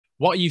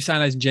What are you saying,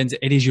 ladies and gents?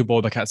 It is your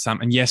boy,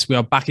 BucketHatSam. And yes, we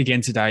are back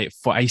again today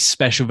for a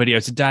special video.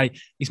 Today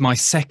is my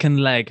second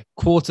leg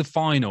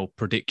quarter-final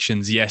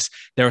predictions. Yes,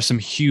 there are some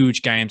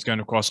huge games going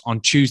across on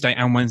Tuesday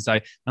and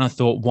Wednesday. And I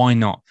thought, why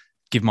not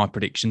give my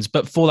predictions?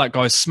 But for that,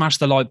 guys, smash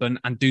the like button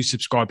and do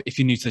subscribe if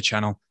you're new to the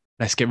channel.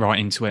 Let's get right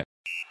into it.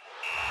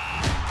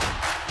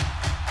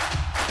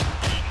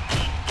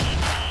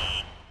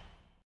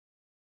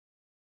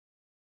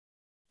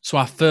 So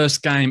our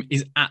first game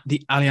is at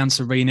the Allianz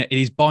Arena. It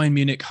is Bayern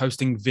Munich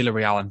hosting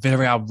Villarreal, and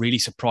Villarreal really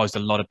surprised a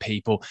lot of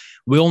people.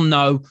 We all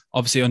know,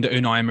 obviously, under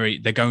Unai Emery,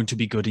 they're going to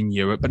be good in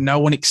Europe, but no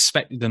one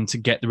expected them to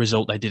get the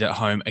result they did at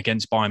home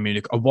against Bayern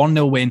Munich. A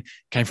 1-0 win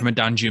came from a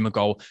Danjuma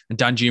goal, and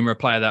Danjuma, a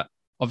player that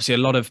obviously a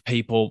lot of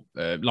people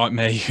like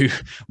me who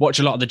watch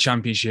a lot of the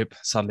Championship,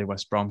 sadly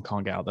West Brom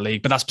can't get out of the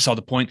league, but that's beside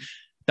the point.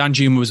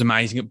 Danjuma was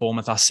amazing at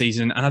Bournemouth last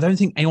season, and I don't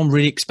think anyone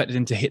really expected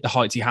him to hit the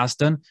heights he has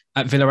done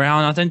at Villarreal.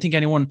 And I don't think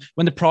anyone,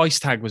 when the price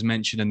tag was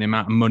mentioned and the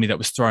amount of money that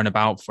was thrown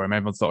about for him,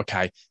 everyone thought,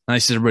 okay, now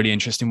this is a really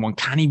interesting one.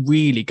 Can he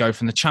really go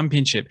from the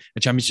Championship, a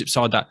Championship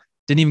side that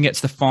didn't even get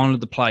to the final of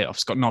the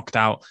playoffs, got knocked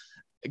out?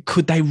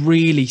 Could they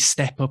really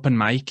step up and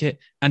make it?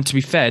 And to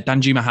be fair,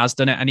 Danjuma has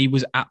done it, and he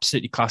was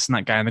absolutely class in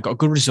that game. They got a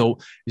good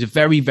result. It was a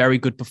very, very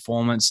good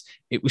performance.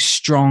 It was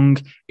strong.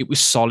 It was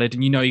solid,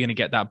 and you know you're going to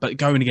get that. But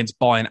going against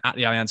Bayern at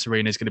the Allianz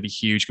Arena is going to be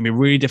huge. It's going to be a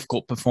really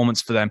difficult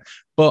performance for them.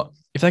 But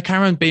if they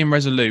carry on being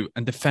resolute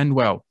and defend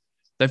well,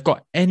 they've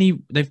got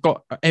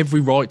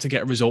every right to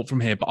get a result from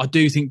here. But I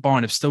do think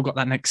Bayern have still got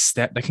that next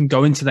step. They can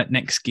go into that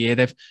next gear.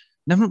 They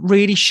haven't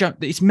really shown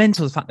that. It's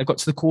mental, the fact they've got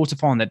to the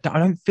quarterfinal. I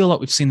don't feel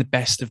like we've seen the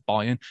best of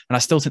Bayern, and I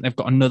still think they've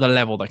got another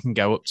level they can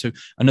go up to,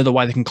 another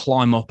way they can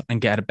climb up and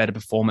get a better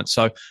performance.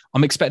 So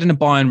I'm expecting a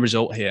Bayern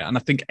result here, and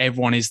I think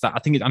everyone is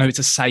that. I know it's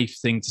a safe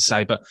thing to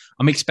say, but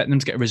I'm expecting them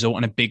to get a result,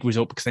 and a big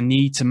result, because they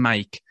need to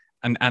make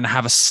and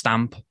have a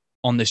stamp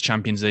on this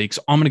Champions League.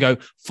 So I'm going to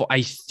go for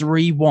a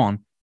 3-1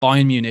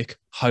 Bayern Munich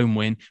home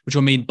win, which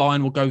will mean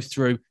Bayern will go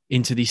through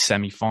into the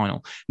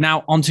semi-final.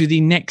 Now, on to the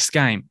next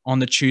game on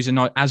the Tuesday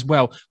night as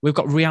well. We've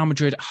got Real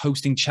Madrid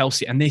hosting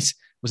Chelsea, and this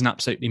was an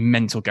absolutely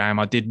mental game.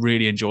 I did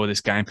really enjoy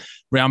this game.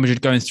 Real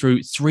Madrid going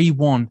through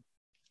 3-1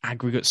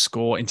 aggregate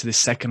score into the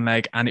second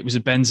leg, and it was a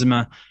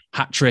Benzema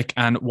hat-trick,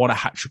 and what a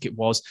hat-trick it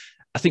was.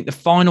 I think the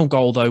final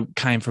goal, though,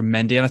 came from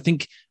Mendy, and I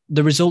think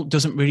the result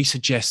doesn't really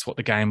suggest what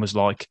the game was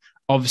like.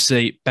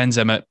 Obviously,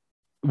 Benzema,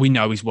 we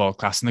know he's world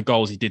class, and the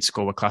goals he did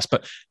score were class,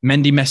 but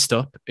Mendy messed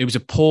up. It was a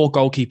poor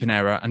goalkeeping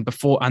error. And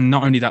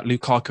not only that,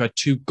 Lukaku had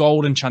two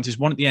golden chances.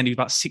 One at the end, he was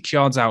about 6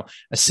 yards out,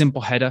 a simple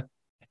header.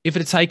 If it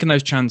had taken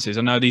those chances,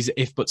 I know these are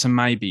if, buts and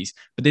maybes,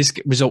 but this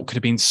result could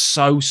have been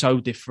so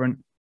different.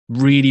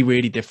 Really,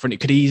 really different. It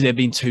could easily have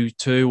been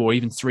 2-2 or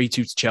even 3-2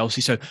 to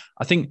Chelsea. So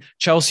I think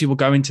Chelsea will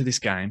go into this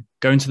game,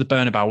 go into the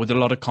Bernabeu with a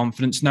lot of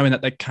confidence, knowing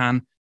that they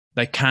can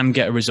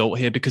get a result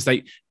here, because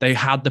they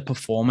had the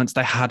performance,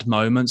 they had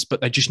moments, but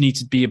they just need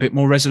to be a bit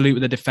more resolute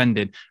with the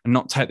defending and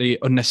not take the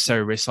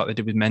unnecessary risks like they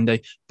did with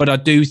Mendy. But I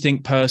do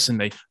think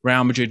personally,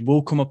 Real Madrid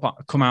will come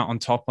out on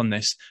top on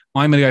this.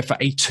 I'm going to go for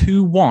a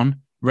 2-1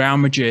 Real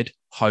Madrid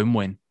home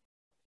win.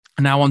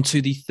 And now on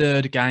to the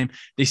third game.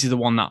 This is the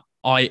one that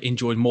I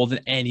enjoyed more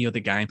than any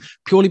other game,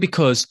 purely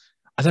because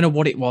I don't know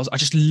what it was. I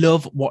just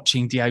love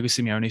watching Diego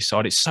Simeone's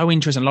side. It's so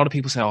interesting. A lot of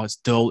people say, oh, it's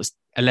dull. It's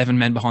 11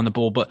 men behind the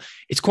ball, but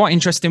it's quite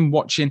interesting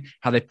watching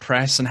how they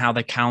press and how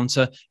they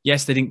counter.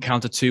 Yes, they didn't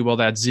counter too well.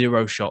 They had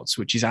 0 shots,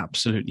 which is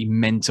absolutely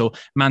mental.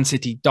 Man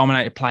City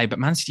dominated play, but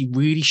Man City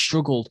really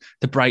struggled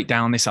to break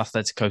down this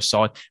Athletico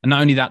side. And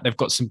not only that, they've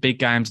got some big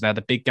games. They had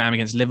the big game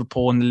against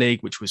Liverpool in the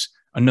league, which was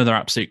another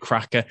absolute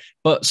cracker.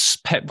 But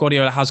Pep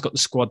Guardiola has got the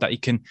squad that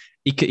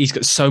he's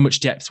got so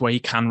much depth where he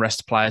can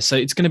rest players. So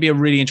it's going to be a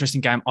really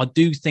interesting game. I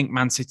do think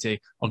Man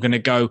City are going to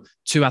go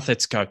to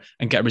Athletico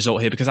and get a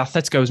result here, because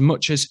Athletico, as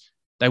much as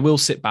they will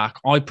sit back,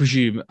 I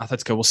presume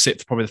Athletico will sit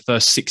for probably the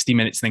first 60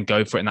 minutes and then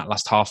go for it in that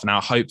last half an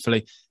hour.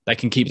 Hopefully, they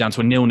can keep it down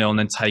to a 0-0 and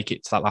then take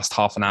it to that last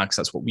half an hour, because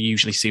that's what we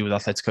usually see with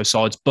Athletico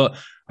sides. But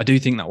I do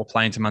think that will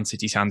play into Man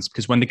City's hands,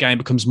 because when the game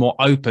becomes more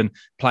open,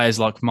 players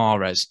like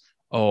Mahrez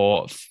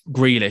or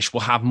Grealish will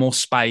have more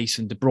space,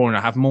 and De Bruyne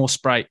will have more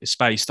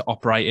space to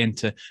operate in,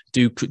 to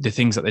do the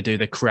things that they do,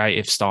 the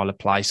creative style of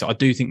play. So I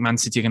do think Man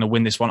City are going to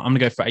win this one. I'm going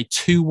to go for a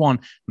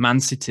 2-1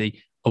 Man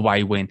City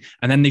away win.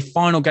 And then the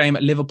final game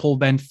at Liverpool,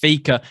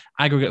 Benfica,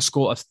 aggregate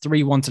score of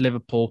 3-1 to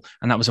Liverpool,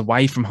 and that was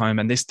away from home,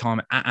 and this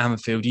time at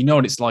Anfield. You know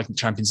what it's like in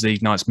Champions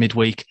League nights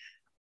midweek.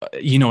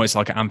 You know what it's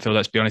like at Anfield,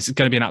 let's be honest. It's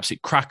going to be an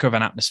absolute cracker of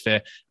an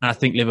atmosphere, and I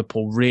think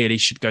Liverpool really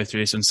should go through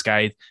this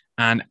unscathed.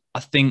 And I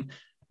think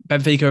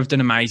Benfica have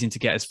done amazing to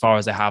get as far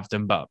as they have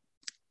done, but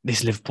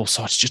this Liverpool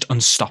side is just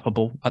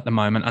unstoppable at the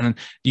moment. And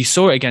you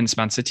saw it against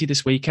Man City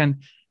this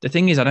weekend. The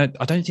thing is, I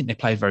don't think they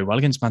played very well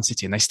against Man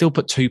City, and they still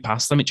put 2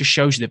 past them. It just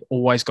shows you they've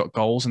always got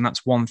goals, and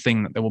that's one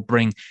thing that they will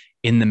bring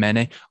in the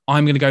many.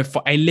 I'm going to go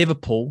for a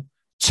Liverpool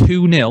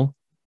 2-0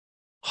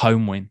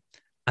 home win.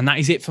 And that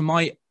is it for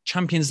my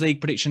Champions League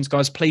predictions,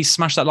 guys. Please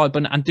smash that like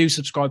button and do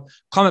subscribe.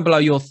 Comment below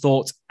your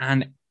thoughts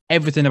and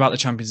everything about the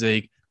Champions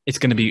League. It's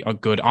going to be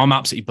good. I'm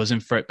absolutely buzzing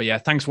for it. But yeah,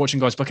 thanks for watching,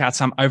 guys.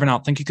 BucketHatSam over and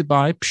out. Thank you.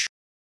 Goodbye.